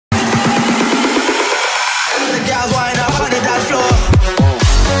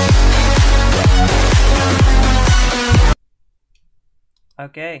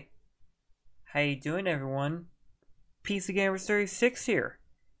Okay, how you doing, everyone? PC Gamer 36 here,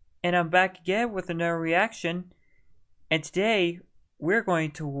 and I'm back again with another reaction. And today we're going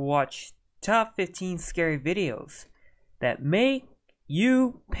to watch top 15 scary videos that make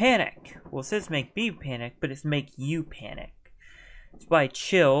you panic. Well, it says make me panic, but it's make you panic. It's by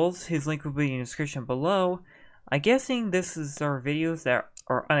Chills. His link will be in the description below. I'm guessing this is our videos that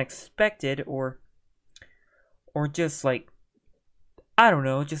are unexpected or just like, I don't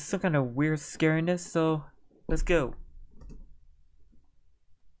know, just some kind of weird scariness. So let's go.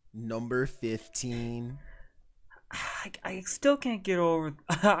 Number 15. I still can't get over.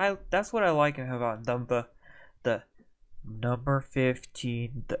 That's what I like about them. The number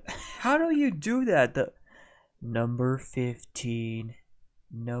 15. How do you do that? The number 15.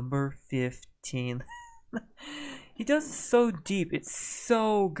 Number 15. He does it so deep. It's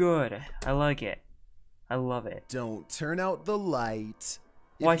so good. I like it. I love it. Don't turn out the light.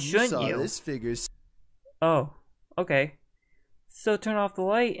 Why if shouldn't saw you? This figure. Oh, okay. So turn off the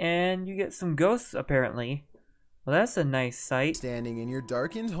light and you get some ghosts apparently. Well, that's a nice sight. Standing in your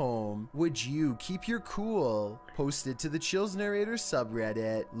darkened home, would you keep your cool? Posted to the Chills Narrator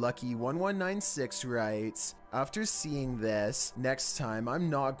subreddit, Lucky1196 writes, after seeing this, next time I'm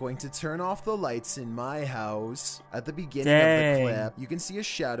not going to turn off the lights in my house. At the beginning of the clip, you can see a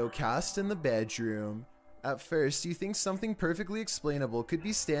shadow cast in the bedroom. At first, you think something perfectly explainable could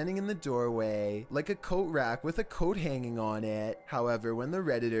be standing in the doorway, like a coat rack with a coat hanging on it. However, when the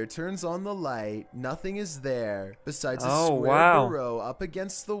Redditor turns on the light, nothing is there, besides a square burrow up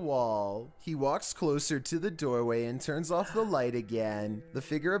against the wall. He walks closer to the doorway and turns off the light again. The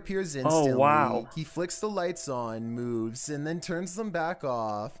figure appears instantly. He flicks the lights on, moves, and then turns them back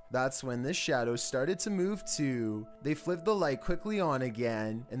off. That's when this shadow started to move too. They flip the light quickly on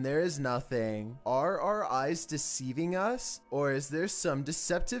again, and there is nothing. Are our eyes deceiving us, or is there some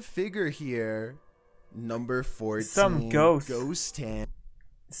deceptive figure here? Number 14. Some ghost. Ghost hand.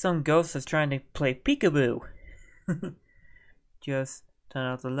 Some ghost is trying to play peekaboo. Just turn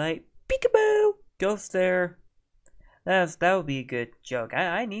out the light. Peekaboo. Ghost there. That would be a good joke.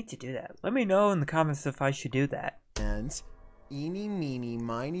 I need to do that. Let me know in the comments if I should do that. And eeny meeny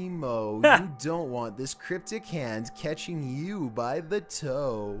miny mo, you don't want this cryptic hand catching you by the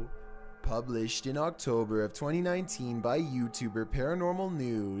toe. Published in October of 2019 by YouTuber Paranormal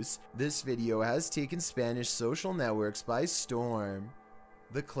News, this video has taken Spanish social networks by storm.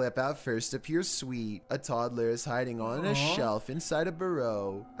 The clip at first appears sweet. A toddler is hiding on a shelf inside a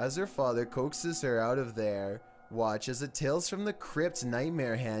burrow as her father coaxes her out of there. Watch as a Tales from the Crypt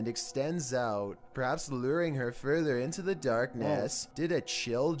nightmare hand extends out, perhaps luring her further into the darkness. Did a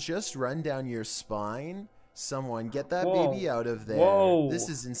chill just run down your spine? Someone get that baby out of there. This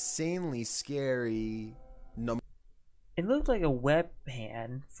is insanely scary. It looks like a web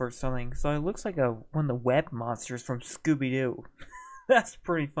hand for something, so it looks like one of the web monsters from Scooby-Doo. That's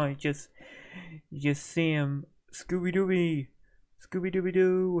pretty funny. You just see him, Scooby-Dooby,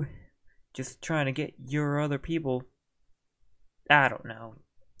 Scooby-Dooby-Doo, just trying to get your other people. I don't know.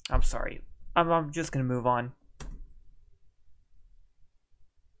 I'm sorry. I'm just gonna move on.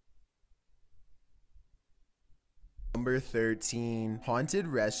 Number 13. Haunted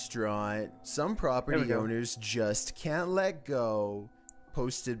restaurant. Some property owners just can't let go.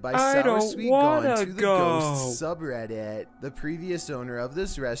 Posted by Sour Sweet Gone to the Ghosts subreddit. The previous owner of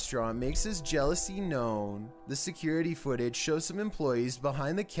this restaurant makes his jealousy known. The security footage shows some employees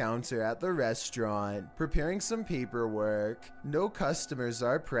behind the counter at the restaurant, preparing some paperwork. No customers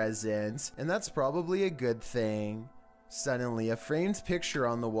are present, and that's probably a good thing. Suddenly, a framed picture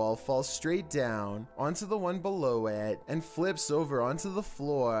on the wall falls straight down onto the one below it and flips over onto the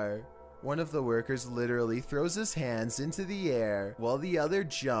floor. One of the workers literally throws his hands into the air while the other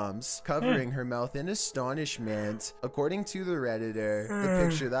jumps, covering her mouth in astonishment. According to the Redditor, the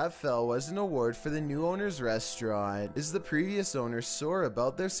picture that fell was an award for the new owner's restaurant, as the previous owner sore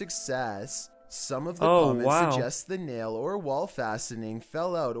about their success. Some of the comments suggest the nail or wall fastening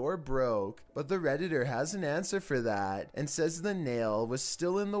fell out or broke, but the Redditor has an answer for that and says the nail was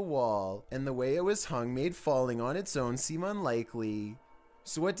still in the wall and the way it was hung made falling on its own seem unlikely.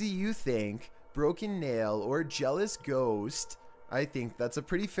 So what do you think? Broken nail or jealous ghost? I think that's a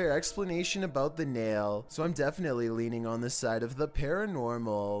pretty fair explanation about the nail, so I'm definitely leaning on the side of the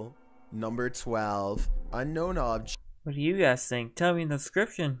paranormal. Number 12. Unknown object. What do you guys think? Tell me in the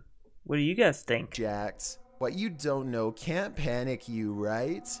description. What do you guys think? What you don't know can't panic you,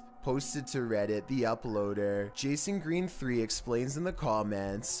 right? Posted to Reddit, the uploader, Jason Green 3 explains in the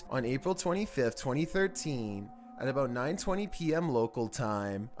comments, on April 25th, 2013, At about 9:20 p.m. local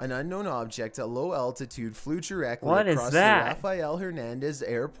time, an unknown object at low altitude flew directly across the Rafael Hernandez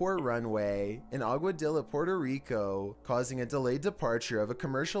Airport runway in Aguadilla, Puerto Rico, causing a delayed departure of a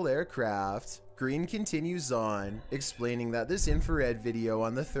commercial aircraft. Green continues on, explaining that this infrared video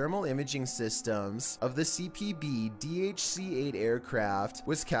on the thermal imaging systems of the CPB DHC-8 aircraft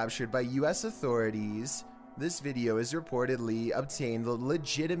was captured by U.S. authorities. This video is reportedly obtained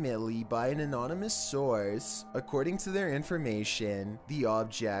legitimately by an anonymous source. According to their information, the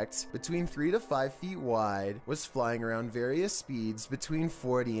object, between 3 to 5 feet wide, was flying around various speeds between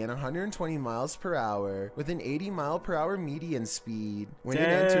 40 and 120 miles per hour with an 80 mile per hour median speed. When it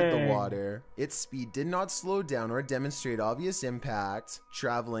entered the water, its speed did not slow down or demonstrate obvious impact,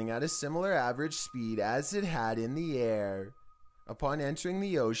 traveling at a similar average speed as it had in the air. Upon entering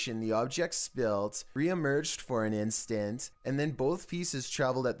the ocean, the object spilt, re-emerged for an instant, and then both pieces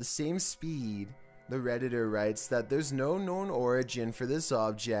traveled at the same speed. The Redditor writes that there's no known origin for this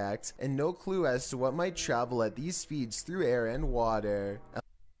object, and no clue as to what might travel at these speeds through air and water.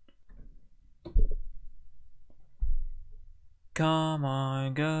 Come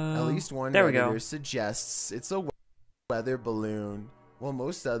on, go. At least one Redditor suggests it's a weather balloon, while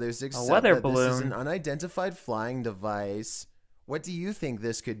most others accept that this is an unidentified flying device. What do you think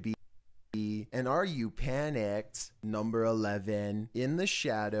this could be? And are you panicked? Number 11. In the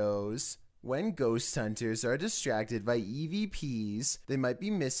shadows. When ghost hunters are distracted by EVPs, they might be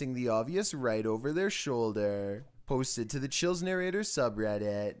missing the obvious right over their shoulder. Posted to the Chills Narrator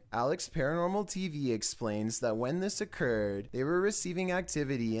subreddit, Alex Paranormal TV explains that when this occurred, they were receiving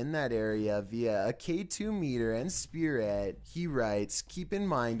activity in that area via a K2 meter and spirit. He writes, keep in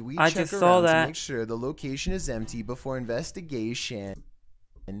mind we check around to make sure the location is empty before investigation.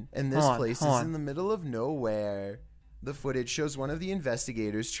 And this place is in the middle of nowhere. The footage shows one of the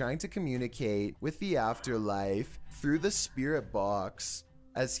investigators trying to communicate with the afterlife through the spirit box,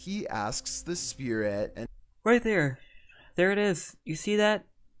 as he asks the spirit and right there. There it is. You see that?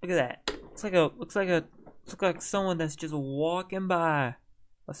 Look at that. Looks like someone that's just walking by.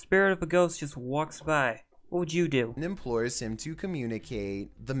 A spirit of a ghost just walks by. What would you do? And implores him to communicate.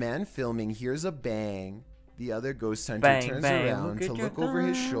 The man filming hears a bang. The other ghost hunter turns around to look over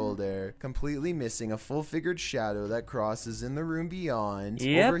his shoulder, completely missing a full-figured shadow that crosses in the room beyond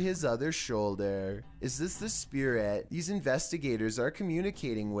over his other shoulder. Is this the spirit these investigators are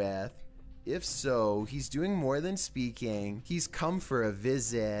communicating with? If so, he's doing more than speaking. He's come for a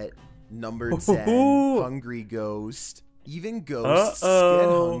visit. Number 10, Hungry Ghost. Even ghosts get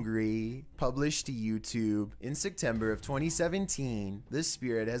hungry. Published to YouTube in September of 2017. This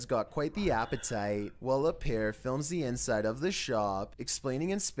spirit has got quite the appetite. While a pair films the inside of the shop, explaining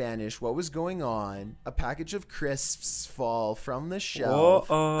in Spanish what was going on, a package of crisps fall from the shelf.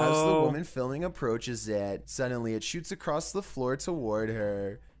 As the woman filming approaches it, suddenly it shoots across the floor toward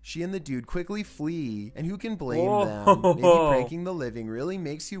her. She and the dude quickly flee, and who can blame them? Maybe pranking the living really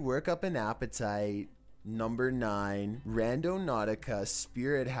makes you work up an appetite. Number 9, Randonautica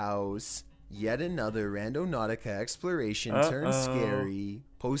Spirit House. Yet another Randonautica exploration turned scary.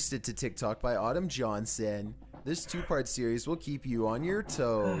 Posted to TikTok by Autumn Johnson. This 2-part series will keep you on your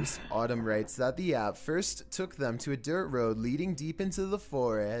toes. Autumn writes that the app first took them to a dirt road leading deep into the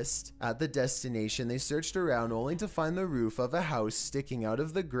forest. At the destination, they searched around only to find the roof of a house sticking out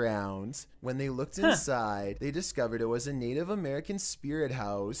of the ground. When they looked inside, they discovered it was a Native American spirit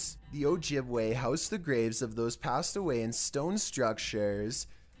house. The Ojibwe housed the graves of those passed away in stone structures.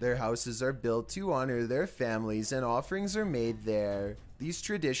 Their houses are built to honor their families and offerings are made there. These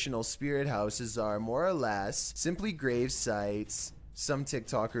traditional spirit houses are, more or less, simply grave sites. Some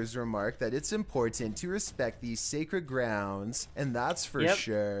TikTokers remark that it's important to respect these sacred grounds, and that's for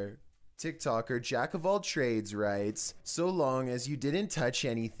sure. TikToker Jack of All Trades writes, so long as you didn't touch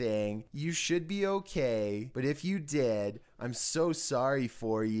anything, you should be okay, but if you did, I'm so sorry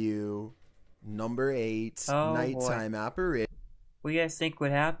for you. Number 8, Nighttime Apparition. What do you guys think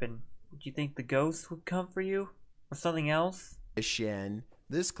would happen? Would you think the ghost would come for you? Or something else?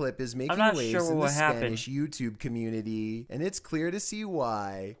 This clip is making waves in the Spanish YouTube community, and it's clear to see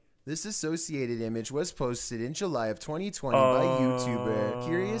why. This associated image was posted in July of 2020 by YouTuber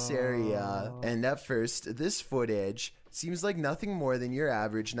Curious Area, and at first, this footage seems like nothing more than your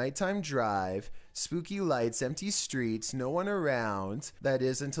average nighttime drive. Spooky lights, empty streets, no one around. That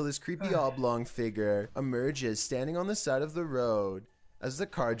is, until this creepy oblong figure emerges standing on the side of the road. As the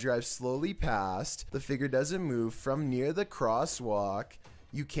car drives slowly past, the figure doesn't move from near the crosswalk.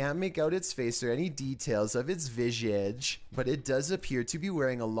 You can't make out its face or any details of its visage, but it does appear to be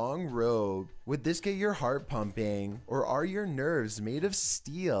wearing a long robe. Would this get your heart pumping, or are your nerves made of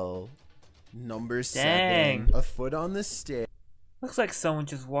steel? Number Dang. 7. A foot on the stair. Looks like someone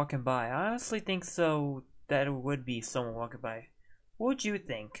just walking by. I honestly think so that it would be someone walking by. What would you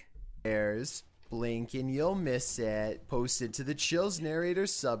think? Blink and you'll miss it. Posted to the Chills Narrator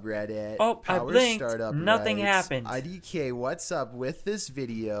subreddit. Oh, Power I blinked. Startup Nothing writes, happened. IDK, what's up with this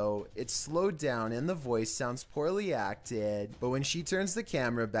video? It's slowed down and the voice sounds poorly acted. But when she turns the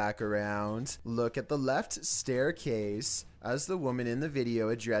camera back around, look at the left staircase. As the woman in the video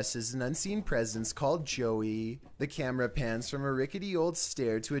addresses an unseen presence called Joey, the camera pans from a rickety old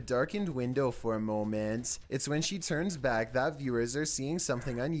stair to a darkened window for a moment. It's when she turns back that viewers are seeing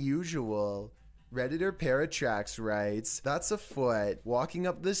something unusual. Redditor Paratrax writes, that's a foot walking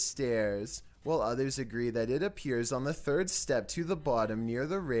up the stairs, while others agree that it appears on the 3rd step to the bottom near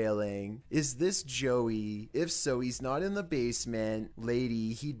the railing. Is this Joey? If so, he's not in the basement.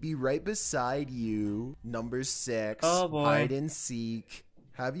 Lady, he'd be right beside you. Number 6. Oh boy. Hide and seek.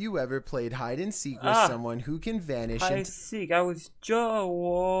 Have you ever played hide and seek with someone who can vanish Hide and into seek. I was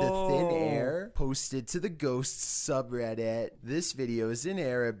Joe. thin air? Posted to the Ghosts subreddit. This video is in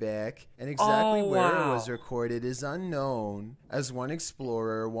Arabic, and exactly where it was recorded is unknown. As one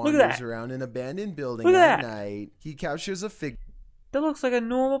explorer wanders around an abandoned building at night, he captures a figure. That looks like a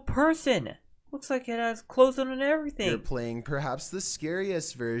normal person. Looks like it has clothes on and everything. You're playing perhaps the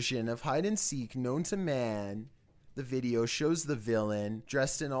scariest version of hide and seek known to man. The video shows the villain,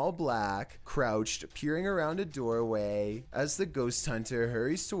 dressed in all black, crouched, peering around a doorway. As the ghost hunter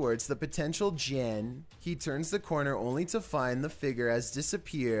hurries towards the potential djinn, he turns the corner only to find the figure has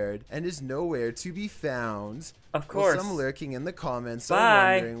disappeared and is nowhere to be found. Of course. While some lurking in the comments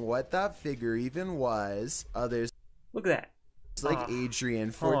are wondering what that figure even was, others look at that. Like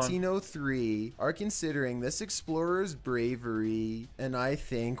Adrian 1403 are considering this explorer's bravery, and I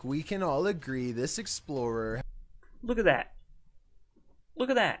think we can all agree this explorer. Look at that.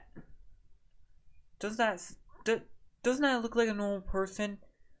 Look at that. Doesn't that look like a normal person?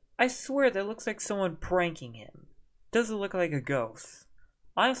 I swear that looks like someone pranking him. Doesn't look like a ghost.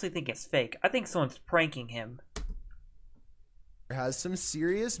 I honestly think it's fake. I think someone's pranking him. Has some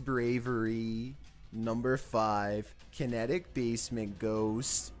serious bravery. Number 5. Kinetic basement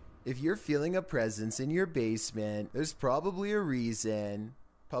ghost. If you're feeling a presence in your basement, there's probably a reason.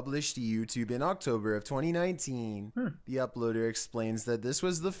 Published to YouTube in October of 2019. The uploader explains that this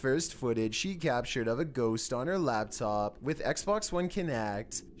was the first footage she captured of a ghost on her laptop with Xbox One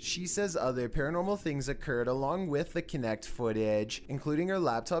Kinect. She says other paranormal things occurred along with the Kinect footage, including her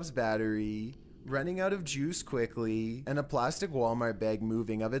laptop's battery running out of juice quickly, and a plastic Walmart bag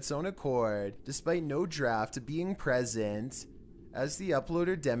moving of its own accord, despite no draft being present. As the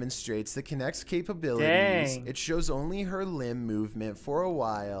uploader demonstrates the Kinect's capabilities, it shows only her limb movement for a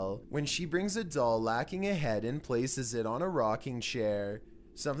while. When she brings a doll lacking a head and places it on a rocking chair,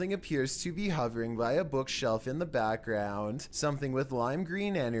 something appears to be hovering by a bookshelf in the background, something with lime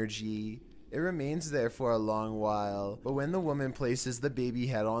green energy. It remains there for a long while, but when the woman places the baby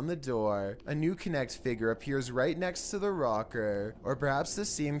head on the door, a new Kinect figure appears right next to the rocker, or perhaps the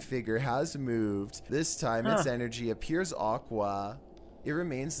same figure has moved. This time its energy appears aqua. It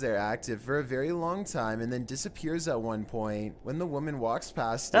remains there active for a very long time and then disappears at one point. When the woman walks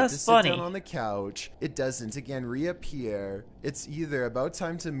past it to sit down on the couch, it doesn't again reappear. It's either about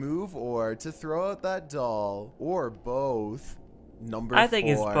time to move or to throw out that doll, or both. Number 4. I think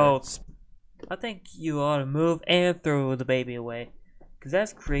it's both. I think you ought to move and throw the baby away, cause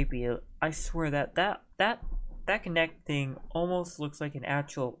that's creepy. I swear that Kinect thing almost looks like an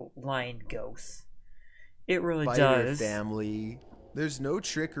actual lion ghost. It really does. Family. There's no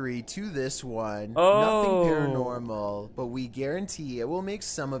trickery to this one. Oh. Nothing paranormal, but we guarantee it will make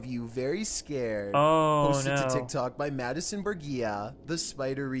some of you very scared. Oh, Posted to TikTok by Madison Bergia. The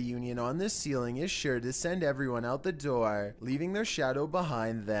spider reunion on this ceiling is sure to send everyone out the door, leaving their shadow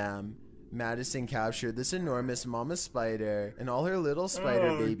behind them. Madison captured this enormous mama spider and all her little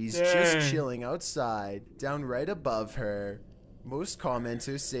spider babies just chilling outside, down right above her. Most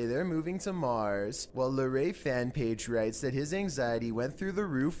commenters say they're moving to Mars, while Luray Fanpage writes that his anxiety went through the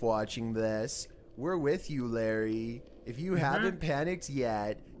roof watching this. We're with you, Larry. If you haven't panicked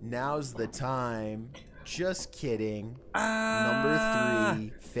yet, now's the time. Just kidding. Number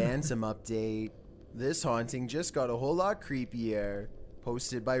 3, Phantom update. This haunting just got a whole lot creepier.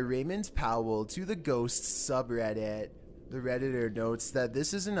 Posted by Raymond Powell to the Ghosts subreddit. The Redditor notes that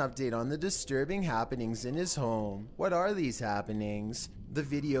this is an update on the disturbing happenings in his home. What are these happenings? The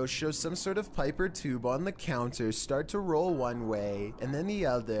video shows some sort of pipe or tube on the counter start to roll one way and then the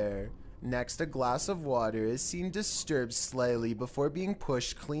other. Next, a glass of water is seen disturbed slightly before being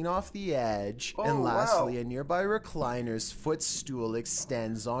pushed clean off the edge. And lastly, a nearby recliner's footstool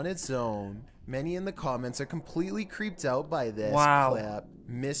extends on its own. Many in the comments are completely creeped out by this clip.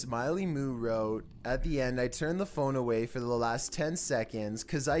 Miss Miley Moo wrote, "At the end, I turned the phone away for the last 10 seconds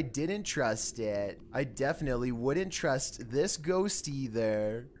because I didn't trust it. I definitely wouldn't trust this ghost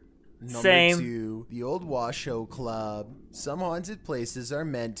either." Number 2, the Old Washoe Club. Some haunted places are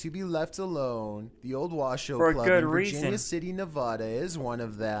meant to be left alone. The Old Washoe Club in Virginia City, Nevada is one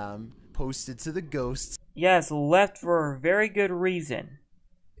of them. Posted to the ghosts. Yes, left for a very good reason.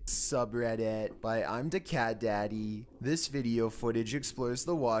 Subreddit by I'm the Cat Daddy. This video footage explores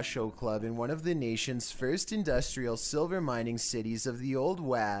the Washoe Club in one of the nation's first industrial silver mining cities of the Old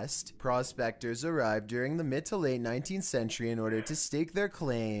West. Prospectors arrived during the mid to late 19th century in order to stake their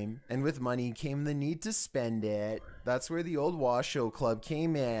claim, and with money came the need to spend it. That's where the Old Washoe Club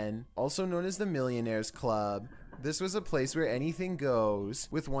came in, also known as the Millionaires Club. This was a place where anything goes,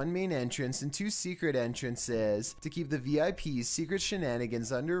 with one main entrance and 2 secret entrances to keep the VIP's secret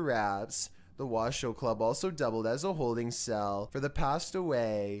shenanigans under wraps. The Washoe Club also doubled as a holding cell for the passed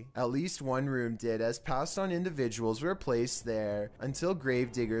away. At least one room did, as passed on individuals were placed there until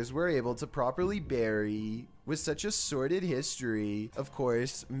gravediggers were able to properly bury. With such a sordid history, of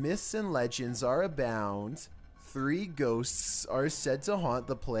course, myths and legends are abound. 3 ghosts are said to haunt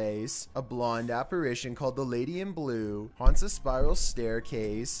the place. A blonde apparition called the Lady in Blue haunts a spiral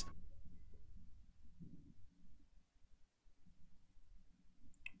staircase.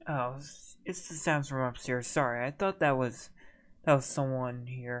 Oh, it's the sounds from upstairs. Sorry, I thought that was someone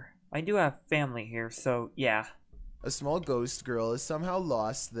here. I do have family here, so yeah. A small ghost girl is somehow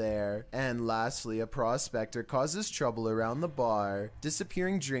lost there. And lastly, a prospector causes trouble around the bar,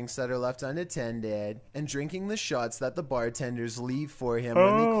 disappearing drinks that are left unattended, and drinking the shots that the bartenders leave for him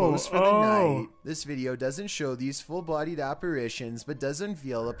when they close for the night. This video doesn't show these full-bodied apparitions, but does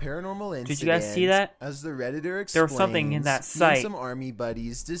unveil a paranormal incident. Did you guys see that? As the Redditor explains, there was something in that site. Some army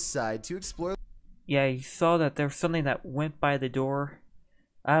buddies decide to explore. Yeah, you saw that there was something that went by the door.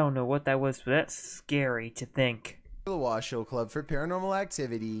 I don't know what that was, but that's scary to think. The Washoe Club for paranormal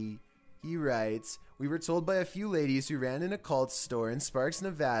activity. He writes, "We were told by a few ladies who ran an occult store in Sparks,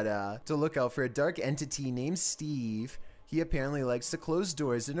 Nevada, to look out for a dark entity named Steve. He apparently likes to close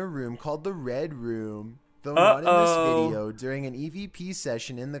doors in a room called the Red Room. Though not in this video, during an EVP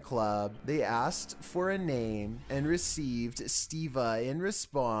session in the club, they asked for a name and received Steva in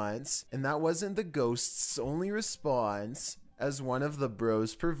response, and that wasn't the ghost's only response. As one of the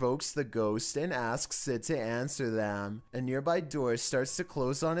bros provokes the ghost and asks it to answer them, a nearby door starts to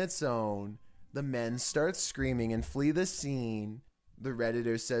close on its own. The men start screaming and flee the scene. The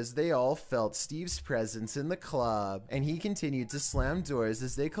Redditor says they all felt Steve's presence in the club, and he continued to slam doors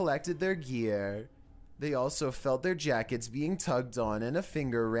as they collected their gear. They also felt their jackets being tugged on, and a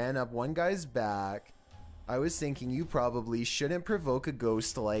finger ran up one guy's back. I was thinking you probably shouldn't provoke a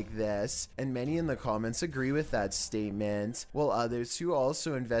ghost like this, and many in the comments agree with that statement, while others who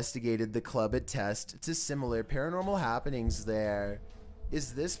also investigated the club attest to similar paranormal happenings there.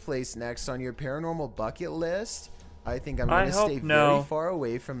 Is this place next on your paranormal bucket list? I think I'm going to stay very far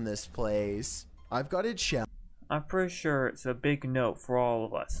away from this place. I've got a challenge. I'm pretty sure it's a big no for all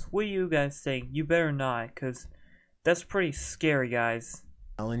of us. What do you guys think? You better not, because that's pretty scary, guys.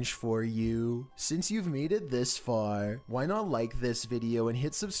 Challenge for you. Since you've made it this far, why not like this video and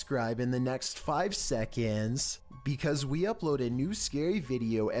hit subscribe in the next 5 seconds? Because we upload a new scary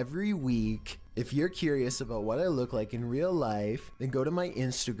video every week. If you're curious about what I look like in real life, then go to my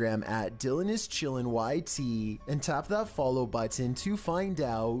Instagram at DylanIsChillinYT and tap that follow button to find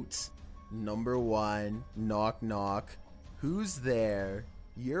out. Number 1, knock knock. Who's there?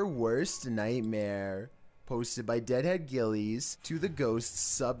 Your worst nightmare. Posted by Deadhead Gillies to the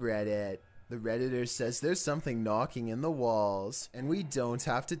Ghosts subreddit. The Redditor says there's something knocking in the walls, and we don't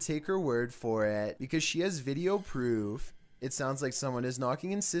have to take her word for it because she has video proof. It sounds like someone is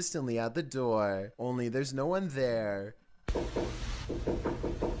knocking insistently at the door, only there's no one there.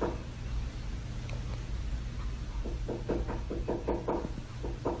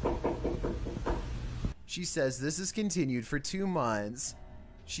 She says this has continued for 2 months.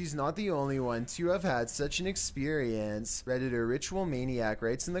 She's not the only one to have had such an experience. Redditor Ritual Maniac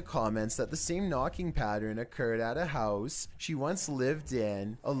writes in the comments that the same knocking pattern occurred at a house she once lived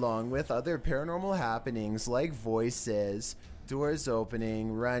in, along with other paranormal happenings like voices, doors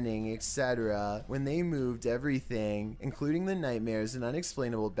opening, running, etc. When they moved, everything, including the nightmares and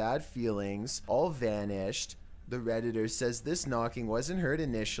unexplainable bad feelings, all vanished. The Redditor says this knocking wasn't heard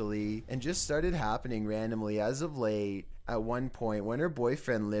initially and just started happening randomly as of late. At one point, when her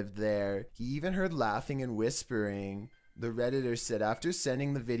boyfriend lived there, he even heard laughing and whispering. The Redditor said after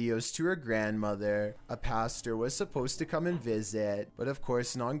sending the videos to her grandmother, a pastor was supposed to come and visit, but of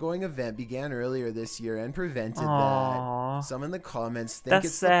course an ongoing event began earlier this year and prevented that. Some in the comments think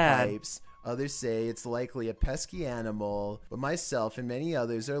it's sad. The pipes, others say it's likely a pesky animal, but myself and many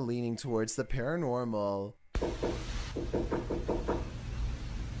others are leaning towards the paranormal.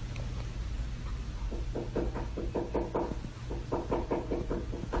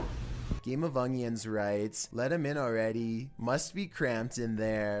 Game of Onions writes, let him in already. Must be cramped in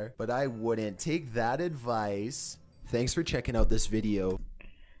there, but I wouldn't take that advice. Thanks for checking out this video.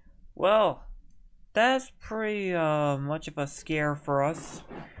 Well, that's pretty much of a scare for us.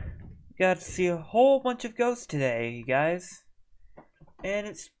 We got to see a whole bunch of ghosts today, you guys. And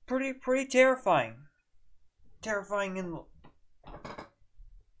it's pretty terrifying. Terrifying in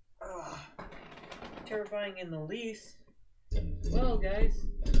the least. Well, guys,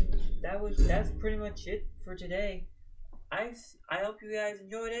 that's pretty much it for today. I hope you guys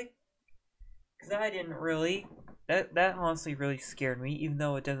enjoyed it, because I didn't really. That honestly really scared me, even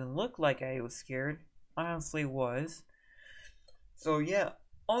though it doesn't look like I was scared. I honestly was. So yeah,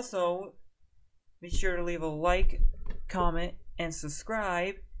 also be sure to leave a like, comment, and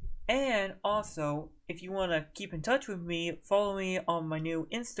subscribe. And also, if you want to keep in touch with me, follow me on my new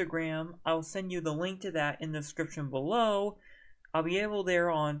Instagram. I'll send you the link to that in the description below. I'll be able there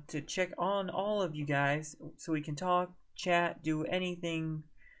on to check on all of you guys so we can talk, chat, do anything,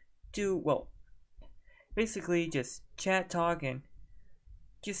 basically just chat, talk, and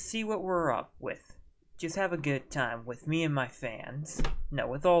just see what we're up with. Just have a good time with me and my fans. No,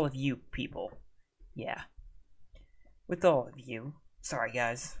 with all of you people. Yeah. With all of you. Sorry,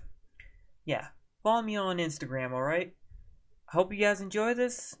 guys. Yeah. Follow me on Instagram, alright? I hope you guys enjoy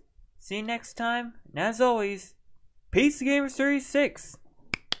this. See you next time. And as always, Peace Gamer Series 6.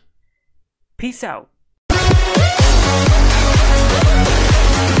 Peace out.